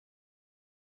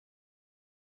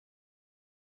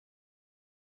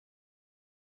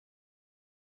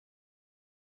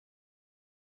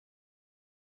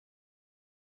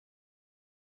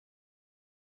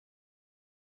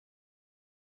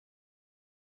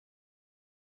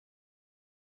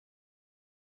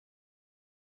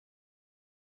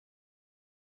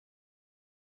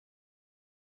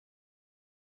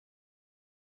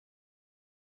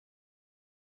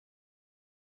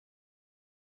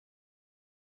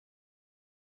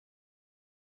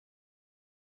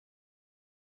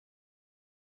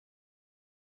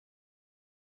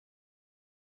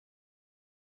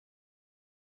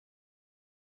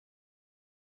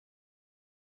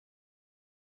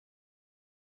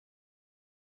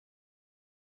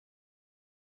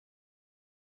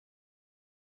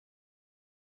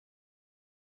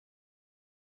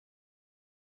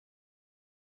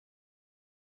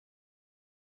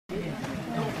You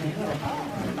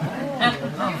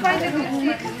find a good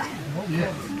seat?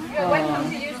 You're welcome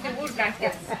to use the wood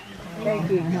blankets.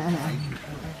 Thank you.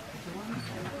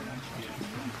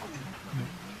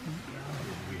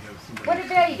 For the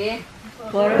baby.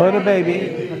 For the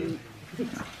baby.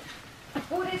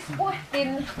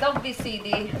 Uudispuhtin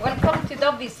Dovvisidi. Welcome to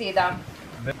Dovvisida.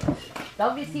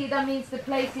 Dovvisida means the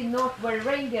place in north where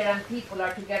reindeer and people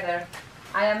are together.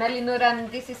 I am Elinor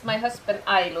and this is my husband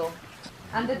Ailo.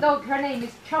 And the dog, her name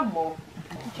is Chammo.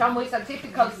 Chammo is a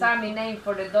typical Sami name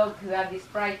for the dog who has these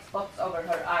bright spots over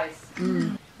her eyes.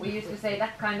 We used to say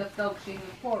that kind of dog, she has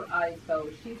 4 eyes, so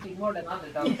she sees more than other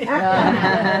dogs.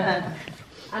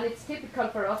 And it's typical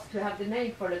for us to have the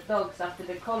name for the dogs after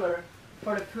the color,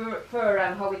 for the fur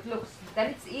and how it looks.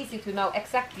 Then it's easy to know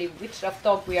exactly which of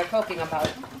dog we are talking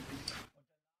about.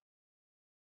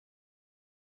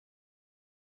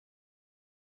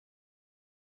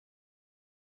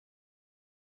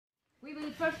 We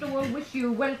will first of all wish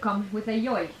you welcome with a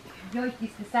yoik. Yoik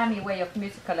is the Sami way of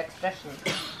musical expression.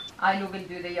 Ailo will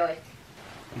do the yoik.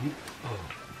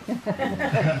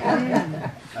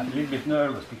 I'm a little bit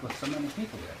nervous because so many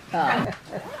people here.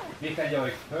 We can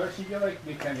yoik person yoik,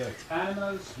 we can yoik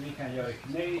animals, we can yoik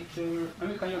nature, and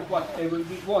we can yoik whatever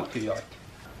we want to yoik.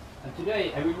 And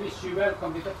today I will wish you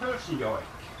welcome with a person yoik.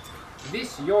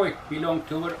 This yoik belonged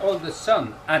to our oldest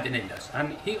son, Adenidas,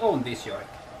 and he owned this yoik.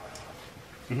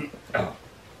 Oh.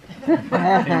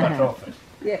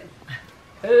 Yeah.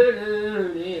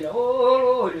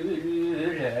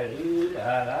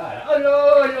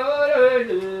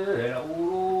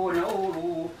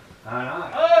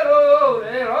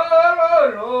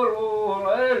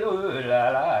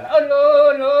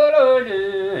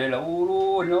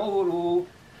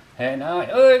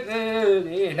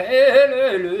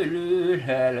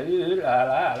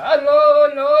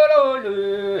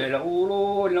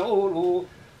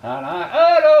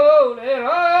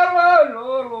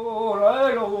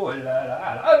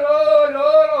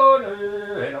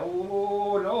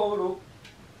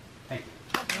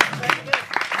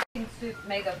 Soup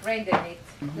made of reindeer meat.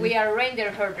 We are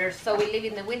reindeer herders, so we live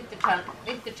in the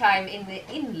wintertime in the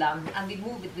inland, and we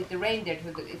move it with the reindeer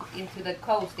into the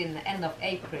coast in the end of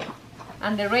April.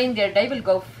 And the reindeer, they will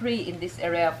go free in this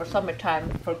area for summertime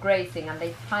for grazing, and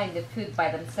they find the food by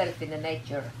themselves in the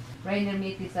nature. Reindeer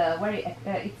meat is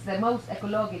it's the most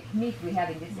ecologic meat we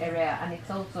have in this area, and it's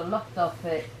also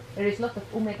there is a lot of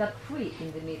omega-3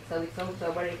 in the meat, so it's also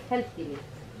a very healthy meat.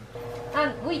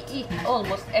 And we eat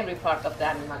almost every part of the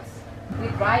animals. We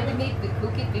dry the meat, we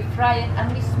cook it, we fry it,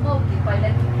 and we smoke it by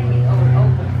letting it hang over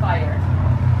open fire.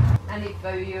 And if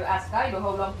you ask Ailo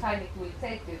how long time it will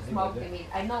take to smoke the meat,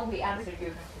 I know he answered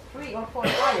you 3 or 4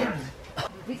 hours.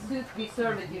 This soup we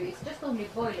serve with you is just only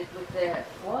boiled with the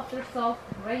water, salt,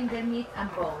 reindeer meat and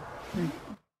bone.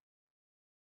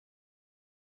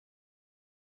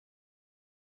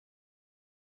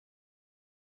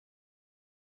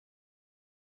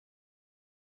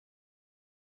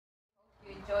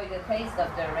 You enjoy the taste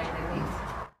of the reindeer meat.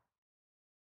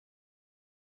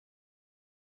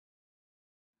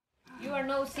 You are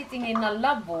now sitting in a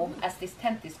lavvo, as this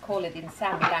tent is called in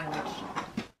Sami language.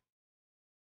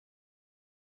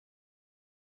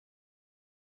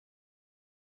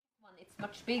 It's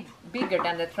much bigger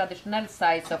than the traditional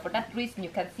size, so for that reason you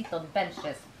can sit on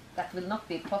benches. That will not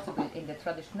be possible in the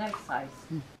traditional size.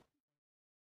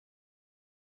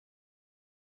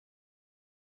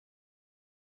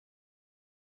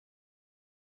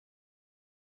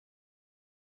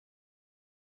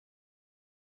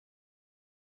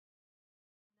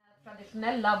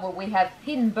 Traditional lavvo, we have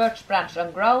thin birch branch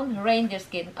on ground, reindeer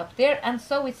skin up there, and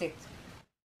so is it.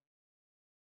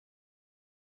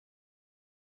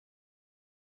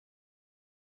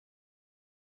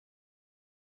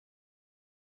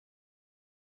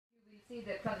 You will see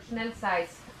the traditional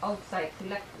size outside to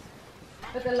left.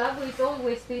 But the lavvo is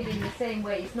always built in the same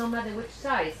way, no matter which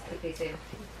size it is in.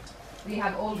 We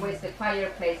have always the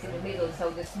fireplace in the middle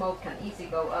so the smoke can easily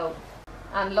go out.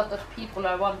 And a lot of people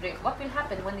are wondering what will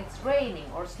happen when it's raining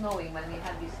or snowing when we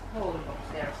have this hole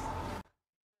upstairs.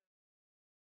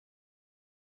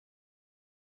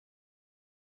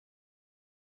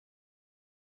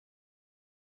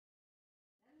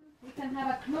 We can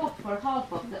have a cloth for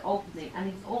half of the opening, and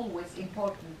it's always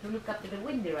important to look up to the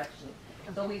wind direction.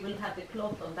 So we will have the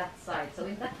cloth on that side, so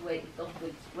in that way it don't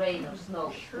will rain or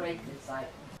snow straight inside.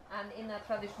 And in a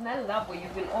traditional lavvo you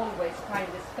will always find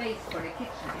a space for the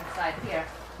kitchen inside here.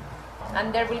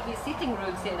 And there will be sitting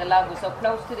rooms in the lavvo, so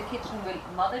close to the kitchen will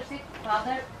mother sit,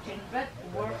 father, children,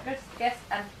 workers, guests,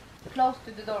 and Close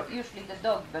to the door, usually the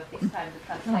dog, but this time the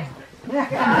translator.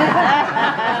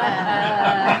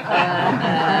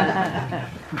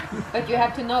 But you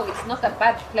have to know it's not a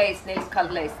bad place Nils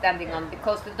Kalle is standing on,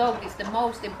 because the dog is the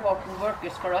most important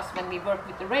workers for us when we work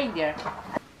with the reindeer.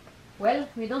 Well,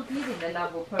 we don't live in the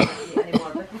lavvo permanently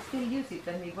anymore, but we still use it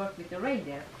when we work with the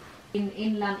reindeer. In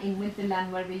inland, in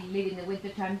winterland, where we live in the winter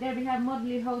time, there we have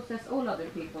modelly house as all other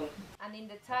people. And in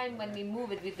the time when we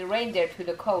move it with the reindeer to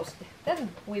the coast, then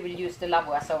we will use the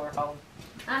lavvo as our home.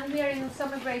 And here in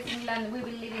summer grazing land, we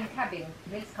will live in cabin.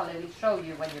 Nils Kalle will show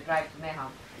you when you drive to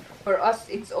Mehamn. For us,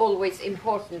 it's always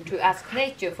important to ask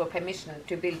nature for permission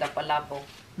to build up a lavvo.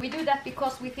 We do that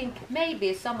because we think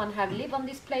maybe someone have lived on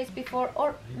this place before,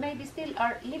 or maybe still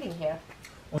are living here.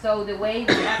 So the way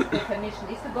we ask for permission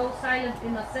is to go silent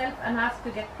in ourselves and ask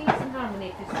to get peace and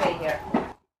harmony to stay here.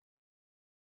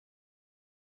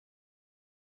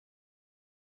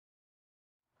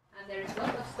 And there is a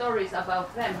lot of stories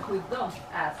about them who don't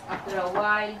ask. After a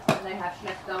while, when they have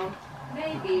slept down,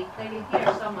 maybe they will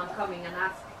hear someone coming and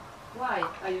ask, "Why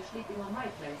are you sleeping on my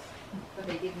place?" But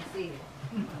they didn't see it.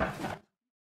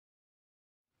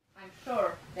 I'm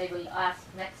sure they will ask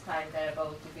next time they're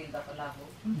about to build up a lavvo.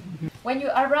 When you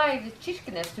arrive at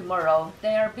Kirkenes tomorrow,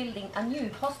 they are building a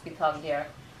new hospital there.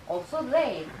 Also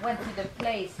they went to the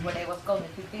place where they was going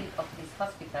to build up this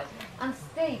hospital and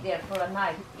stayed there for a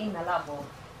night in a lavvo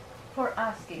for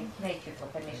asking nature for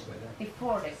permission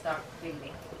before they start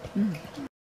building.